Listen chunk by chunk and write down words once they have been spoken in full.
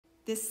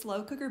This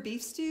slow cooker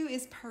beef stew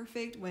is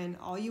perfect when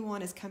all you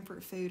want is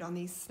comfort food on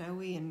these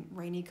snowy and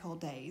rainy cold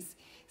days.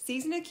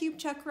 Season a cube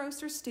chuck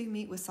roast or stew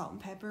meat with salt and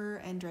pepper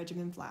and dredge them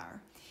in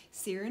flour.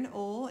 Sear in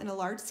oil in a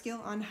large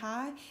skillet on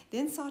high,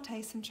 then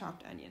saute some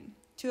chopped onion.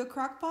 To a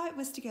crock pot,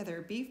 whisk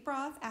together beef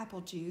broth, apple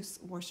juice,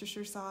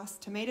 Worcestershire sauce,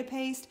 tomato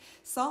paste,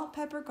 salt,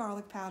 pepper,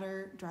 garlic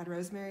powder, dried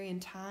rosemary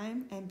and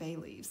thyme, and bay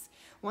leaves.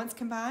 Once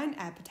combined,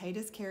 add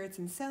potatoes, carrots,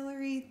 and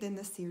celery, then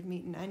the seared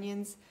meat and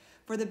onions.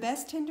 For the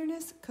best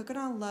tenderness, cook it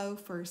on low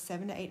for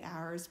 7 to 8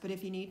 hours, but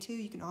if you need to,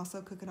 you can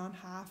also cook it on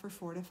high for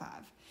 4 to 5.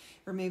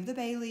 Remove the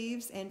bay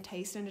leaves and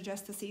taste and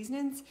adjust the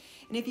seasonings.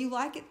 And if you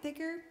like it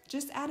thicker,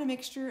 just add a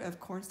mixture of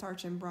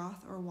cornstarch and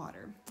broth or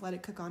water. Let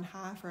it cook on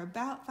high for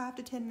about 5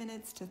 to 10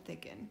 minutes to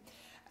thicken.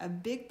 A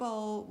big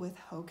bowl with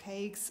hoe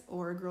cakes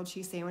or a grilled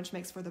cheese sandwich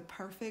makes for the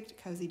perfect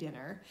cozy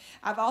dinner.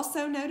 I've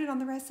also noted on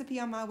the recipe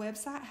on my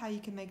website how you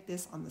can make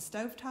this on the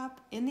stovetop,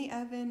 in the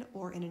oven,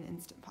 or in an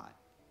Instant Pot.